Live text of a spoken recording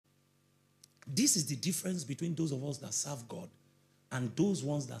This is the difference between those of us that serve God and those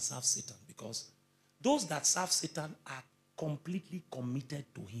ones that serve Satan. Because those that serve Satan are completely committed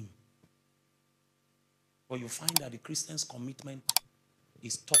to him. But you find that the Christian's commitment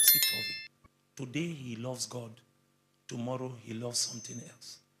is topsy-turvy. Today he loves God. Tomorrow he loves something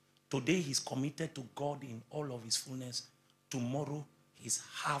else. Today he's committed to God in all of his fullness. Tomorrow he's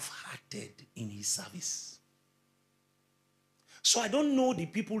half-hearted in his service. So I don't know the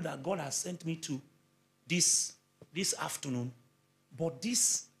people that God has sent me to this afternoon, but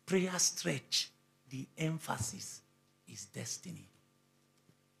this prayer stretch, the emphasis is destiny.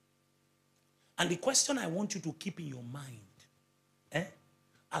 And the question I want you to keep in your mind,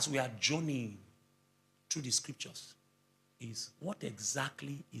 as we are journeying through the scriptures, is what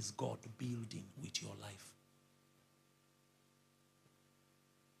exactly is God building with your life?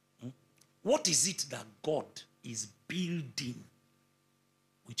 What is it that God is building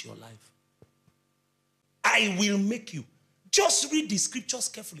with your life? I will make you. Just read the scriptures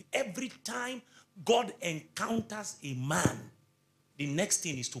carefully. Every time God encounters a man, the next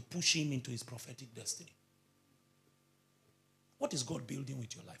thing is to push him into his prophetic destiny. What is God building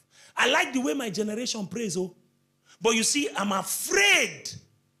with your life? I like the way my generation prays, oh. But you see, I'm afraid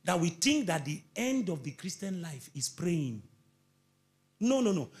that we think that the end of the Christian life is praying. No,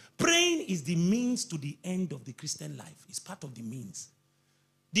 no, no. Praying is the means to the end of the Christian life. It's part of the means.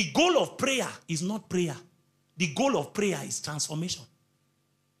 The goal of prayer is not prayer. The goal of prayer is transformation.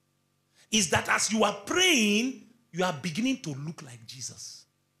 Is that as you are praying, you are beginning to look like Jesus.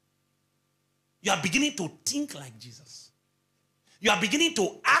 You are beginning to think like Jesus. You are beginning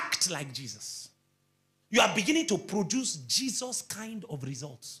to act like Jesus. You are beginning to produce Jesus kind of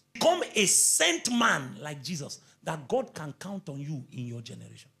results. Become a sent man like Jesus, that God can count on you in your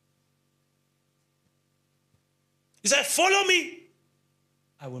generation. He said, follow me,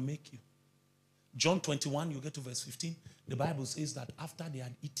 I will make you. John 21, you get to verse 15. The Bible says that after they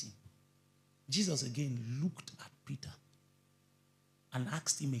had eaten, Jesus again looked at Peter and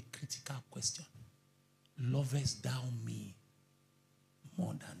asked him a critical question. Lovest thou me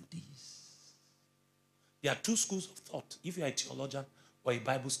more than these? There are two schools of thought. If you are a theologian or a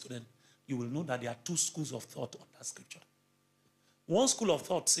Bible student, you will know that there are two schools of thought on that scripture. One school of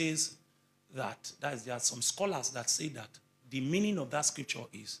thought says that there are some scholars that say that the meaning of that scripture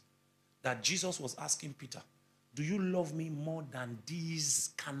is that Jesus was asking Peter, do you love me more than these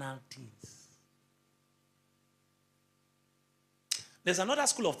carnal things? There's another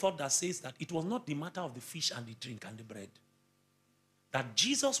school of thought that says that it was not the matter of the fish and the drink and the bread. That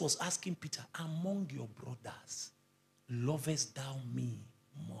Jesus was asking Peter, among your brothers, lovest thou me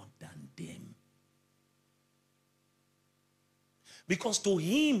more than them? Because to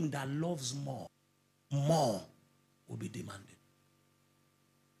him that loves more, more will be demanded.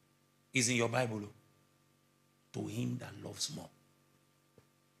 Is in your Bible. To him that loves more.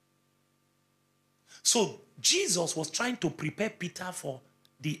 So Jesus was trying to prepare Peter for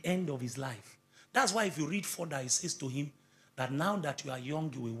the end of his life. That's why if you read further, it says to him that now that you are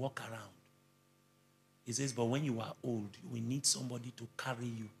young, you will walk around. He says, but when you are old, you will need somebody to carry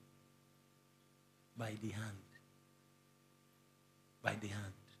you by the hand. By the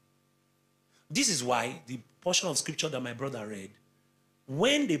hand. This is why the portion of scripture that my brother read,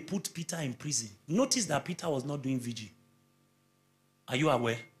 when they put Peter in prison, notice that Peter was not doing vigil. Are you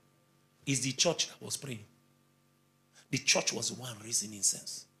aware? It's the church that was praying. The church was the one raising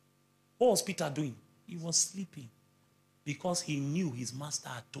incense. What was Peter doing? He was sleeping because he knew his master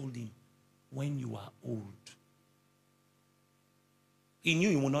had told him, when you are old. He knew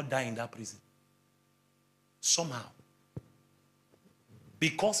he would not die in that prison. Somehow.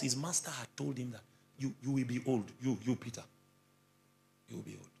 Because his master had told him that you will be old. You Peter. You will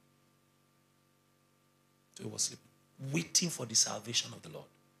be old. So he was sleeping. Waiting for the salvation of the Lord.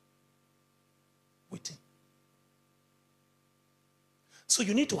 Waiting. So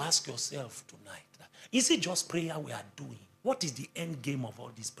you need to ask yourself tonight, is it just prayer we are doing? What is the end game of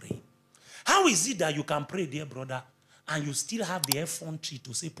all this praying? How is it that you can pray, dear brother, and you still have the effrontery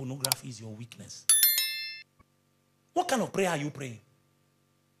to say pornography is your weakness? What kind of prayer are you praying?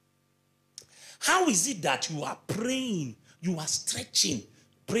 How is it that you are praying, you are stretching?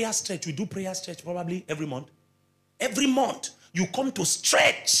 Prayer stretch, we do prayer stretch probably every month. Every month, you come to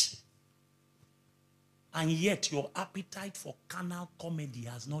stretch. And yet, your appetite for carnal comedy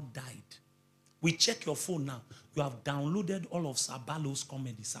has not died. We check your phone now. You have downloaded all of Sabalo's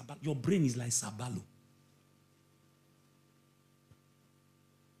comedy. Your brain is like Sabalo.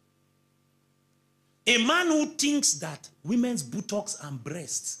 A man who thinks that women's buttocks and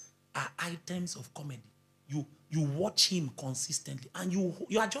breasts are items of comedy. You watch him consistently, and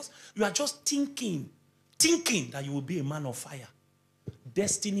you are just thinking that you will be a man of fire.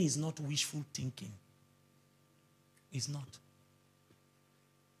 Destiny is not wishful thinking. It's not.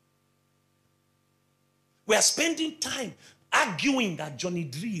 We are spending time arguing that Johnny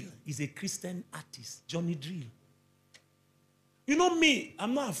Drill is a Christian artist. Johnny Drill. You know me,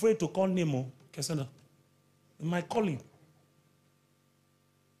 I'm not afraid to call Nemo, Kesiena. My calling.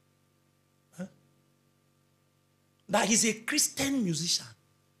 Huh? That he's a Christian musician.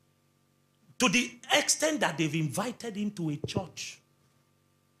 To the extent that they've invited him to a church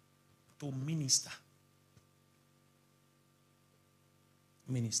to minister.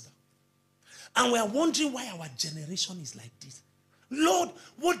 Minister. And we are wondering why our generation is like this. Lord,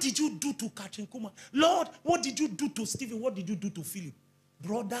 what did you do to Katrin Kuma? Lord, what did you do to Stephen? What did you do to Philip?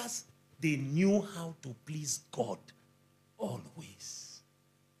 Brothers, they knew how to please God always.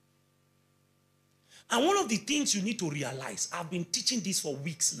 And one of the things you need to realize, I've been teaching this for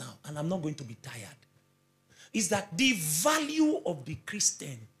weeks now, and I'm not going to be tired, is that the value of the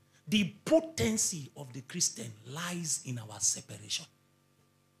Christian, the potency of the Christian lies in our separation.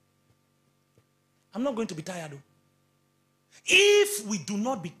 I'm not going to be tired though. If we do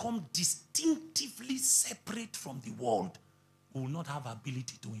not become distinctively separate from the world, we will not have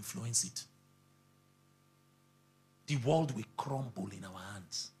ability to influence it. The world will crumble in our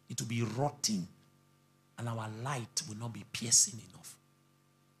hands. It will be rotting, and our light will not be piercing enough.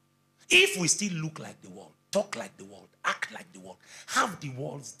 If we still look like the world, talk like the world, act like the world, have the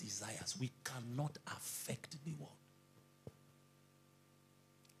world's desires, we cannot affect the world.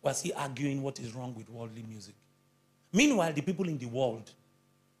 We're still arguing what is wrong with worldly music. Meanwhile, the people in the world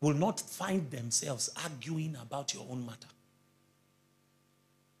will not find themselves arguing about your own matter.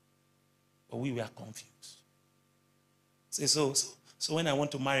 But we were confused. Say, so when I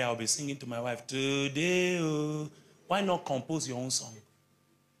want to marry, I'll be singing to my wife, today, oh, why not compose your own song?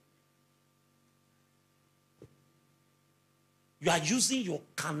 You are using your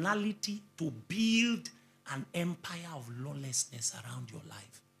carnality to build an empire of lawlessness around your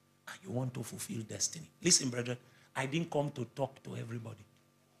life. And you want to fulfill destiny. Listen, brethren, I didn't come to talk to everybody.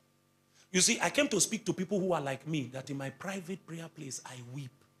 You see, I came to speak to people who are like me, that in my private prayer place, I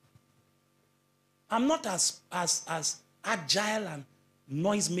weep. I'm not as agile and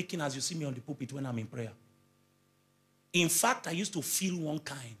noise-making as you see me on the pulpit when I'm in prayer. In fact, I used to feel one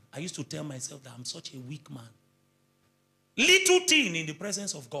kind. I used to tell myself that I'm such a weak man. Little thing in the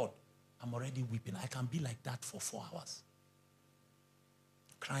presence of God, I'm already weeping. I can be like that for 4 hours.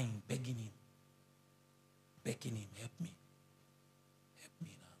 Crying, begging him, help me. Help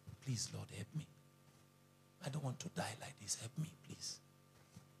me now. Please, Lord, help me. I don't want to die like this. Help me, please.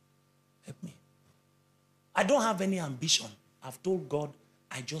 Help me. I don't have any ambition. I've told God,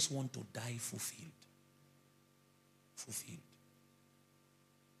 I just want to die fulfilled. Fulfilled.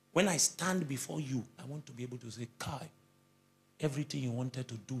 When I stand before you, I want to be able to say, Kai, everything you wanted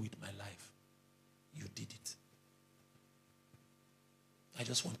to do with my life, you did it. I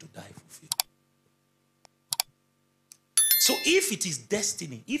just want to die fulfilled. So if it is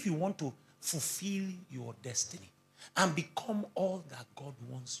destiny, if you want to fulfill your destiny and become all that God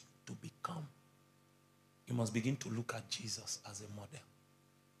wants you to become, you must begin to look at Jesus as a model.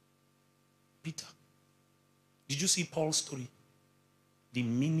 Peter. Did you see Paul's story? The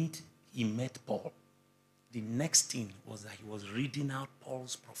minute he met Paul, the next thing was that he was reading out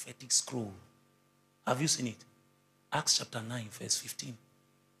Paul's prophetic scroll. Have you seen it? Acts chapter 9, verse 15.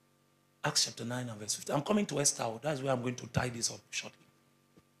 Acts chapter 9 and verse 15. I'm coming to Esther. That's where I'm going to tie this up shortly.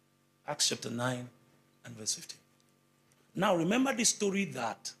 Acts chapter 9 and verse 15. Now remember the story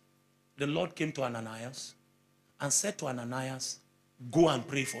that the Lord came to Ananias and said to Ananias, go and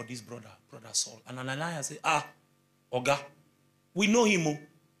pray for this brother Saul. And Ananias said, Oga, we know him. Oh.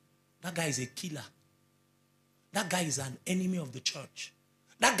 That guy is a killer. That guy is an enemy of the church.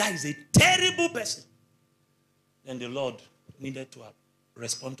 That guy is a terrible person. Then the Lord needed to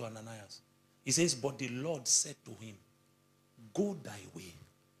respond to Ananias. He says, but the Lord said to him, go thy way.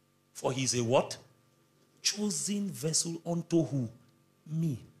 For he is a what? Chosen vessel unto who?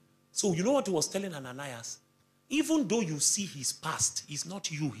 Me. So you know what he was telling Ananias? Even though you see his past, it's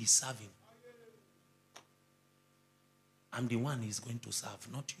not you he's serving. I'm the one he's going to serve,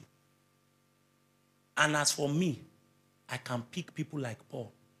 not you. And as for me, I can pick people like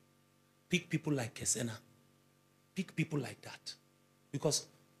Paul, pick people like Kesiena, pick people like that. Because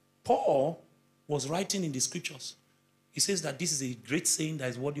Paul was writing in the scriptures. He says that this is a great saying that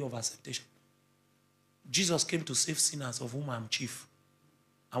is worthy of acceptation. Jesus came to save sinners, of whom I am chief.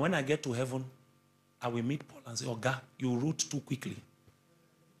 And when I get to heaven, I will meet Paul and say, oh God, you wrote too quickly.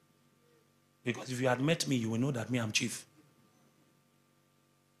 Because if you had met me, you will know that me, I'm chief.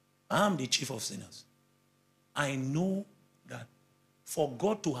 I'm the chief of sinners. I know that for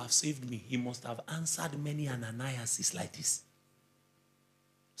God to have saved me, he must have answered many Ananiases like this.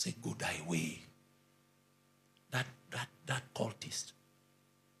 Say, go thy way. That cultist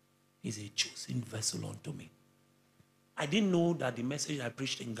is a chosen vessel unto me. I didn't know that the message I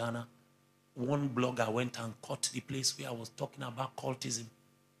preached in Ghana, one blogger went and caught the place where I was talking about cultism.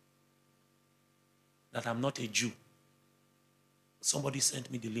 That I'm not a Jew. Somebody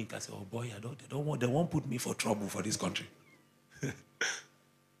sent me the link. I said, oh boy, they won't put me for trouble for this country.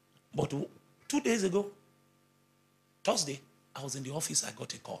 But 2 days ago, Thursday, I was in the office, I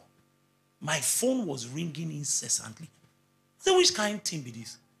got a call. My phone was ringing incessantly. I said, which kind of thing be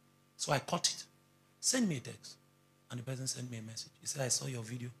this? So I caught it. Send me a text. And the person sent me a message. He said, I saw your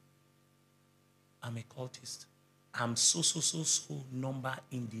video. I'm a cultist. I'm so number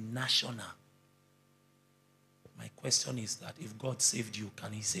in the national. My question is that if God saved you,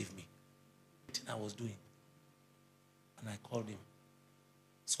 can he save me? That's what I was doing. And I called him.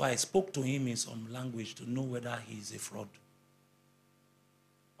 So I spoke to him in some language to know whether he is a fraud.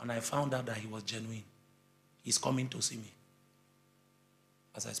 And I found out that he was genuine. He's coming to see me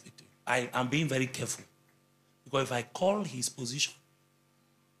as I speak to him. I'm being very careful. Because if I call his position,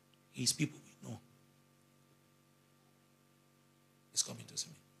 his people will know. He's coming to see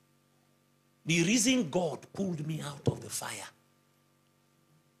me. The reason God pulled me out of the fire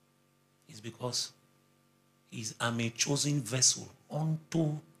is because I'm a chosen vessel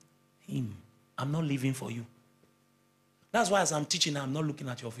unto him. I'm not living for you. That's why as I'm teaching, I'm not looking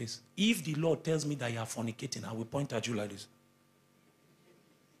at your face. If the Lord tells me that you are fornicating, I will point at you like this.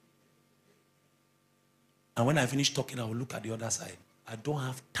 And when I finish talking, I will look at the other side. I don't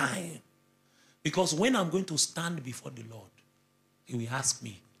have time. Because when I'm going to stand before the Lord, he will ask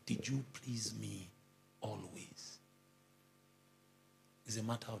me, did you please me always? It's a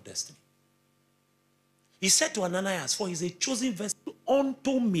matter of destiny. He said to Ananias, for he is a chosen vessel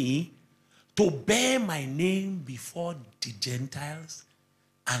unto me to bear my name before the Gentiles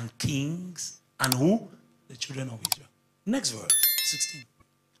and kings and who? The children of Israel. Next verse, 16.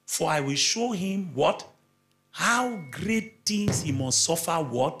 For I will show him what? How great things he must suffer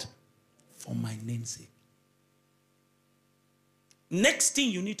what? For my name's sake. Next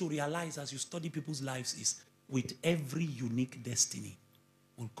thing you need to realize as you study people's lives is with every unique destiny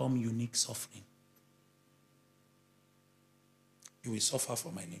will come unique suffering. You will suffer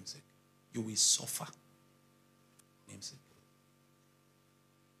for my name's sake. You will suffer for my name's sake.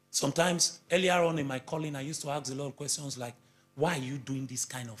 Sometimes earlier on in my calling, I used to ask a lot of questions like, why are you doing this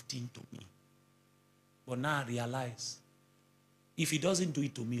kind of thing to me? But now I realize, if he doesn't do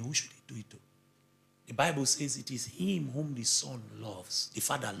it to me, who should he do it to? The Bible says it is him whom the Son loves, the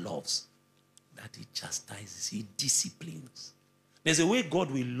Father loves, that he chastises, he disciplines. There's a way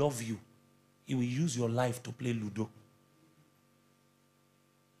God will love you. He will use your life to play Ludo.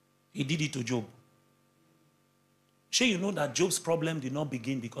 He did it to Job. Sure, you know that Job's problem did not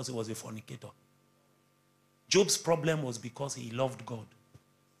begin because he was a fornicator. Job's problem was because he loved God.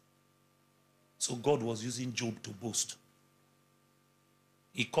 So God was using Job to boast.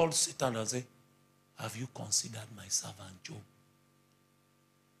 He called Satan and said, have you considered my servant Job?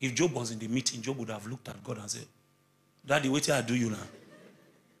 If Job was in the meeting, Job would have looked at God and said, Daddy, wait till I do you now.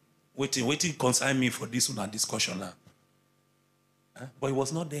 Wait till consign me for this one discussion now. But he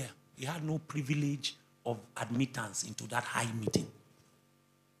was not there. He had no privilege of admittance into that high meeting.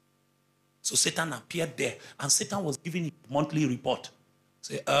 So Satan appeared there, and Satan was giving a monthly report.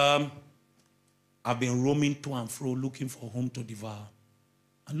 Say, I've been roaming to and fro looking for whom to devour.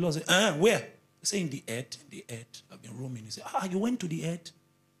 And the Lord said, where? He said, in the earth. I've been roaming. He said, you went to the earth?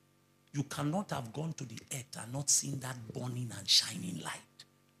 You cannot have gone to the earth and not seen that burning and shining light.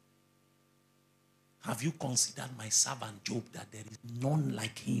 Have you considered my servant Job, that there is none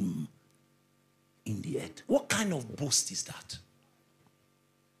like him in the earth? What kind of boast is that?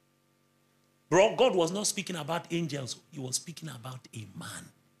 Bro, God was not speaking about angels. He was speaking about a man.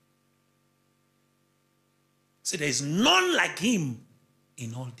 So there is none like him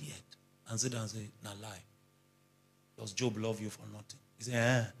in all the earth. And Satan said, nah, lie. Does Job love you for nothing? He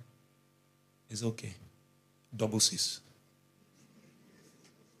said, it's okay. Double C's.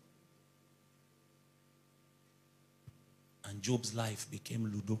 And Job's life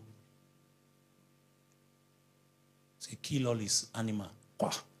became Ludo. So he killed all his animal.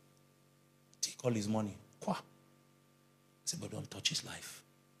 Quah. Take all his money. Quah. He said, but don't touch his life.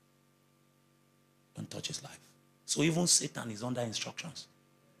 Don't touch his life. So even Satan is under instructions.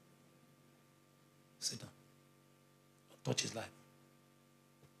 Satan, don't touch his life.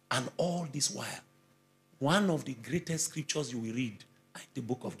 And all this while, one of the greatest scriptures you will read is the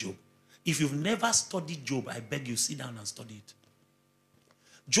book of Job. If you've never studied Job, I beg you, sit down and study it.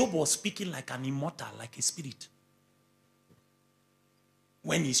 Job was speaking like an immortal, like a spirit.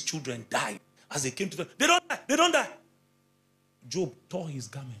 When his children died, as they came to they don't die, they don't die. Job tore his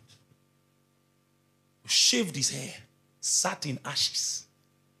garment, shaved his hair, sat in ashes,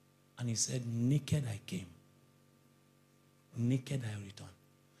 and he said, naked I came, naked I return.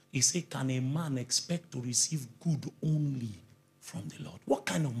 He said, can a man expect to receive good only from the Lord? What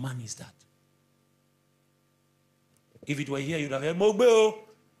kind of man is that? If it were here, you'd have heard, Mogbe,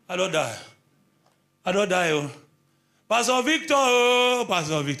 I don't die. I don't die. Oh. Pastor Victor, oh,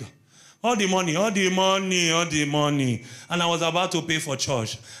 Pastor Victor. All the money, all the money, all the money. And I was about to pay for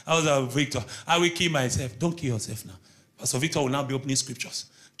church. I was like, Victor, I will kill myself. Don't kill yourself now. Pastor Victor will now be opening scriptures,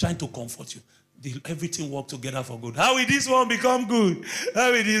 trying to comfort you. Everything work together for good. How will this one become good?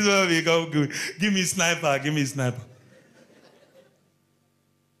 How will this one become good? Give me sniper, give me sniper.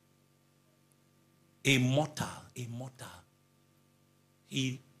 A mortal.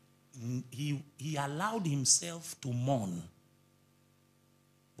 He allowed himself to mourn,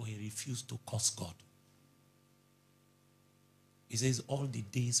 but he refused to curse God. He says, all the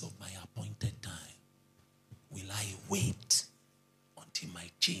days of my appointed time will I wait until my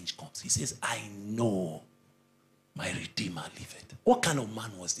change comes. He says, I know my Redeemer liveth. What kind of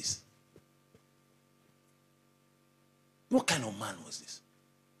man was this? What kind of man was this?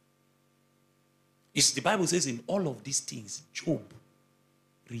 It's, the Bible says in all of these things, Job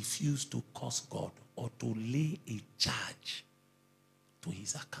refused to curse God or to lay a charge to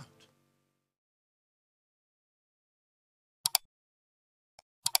his account.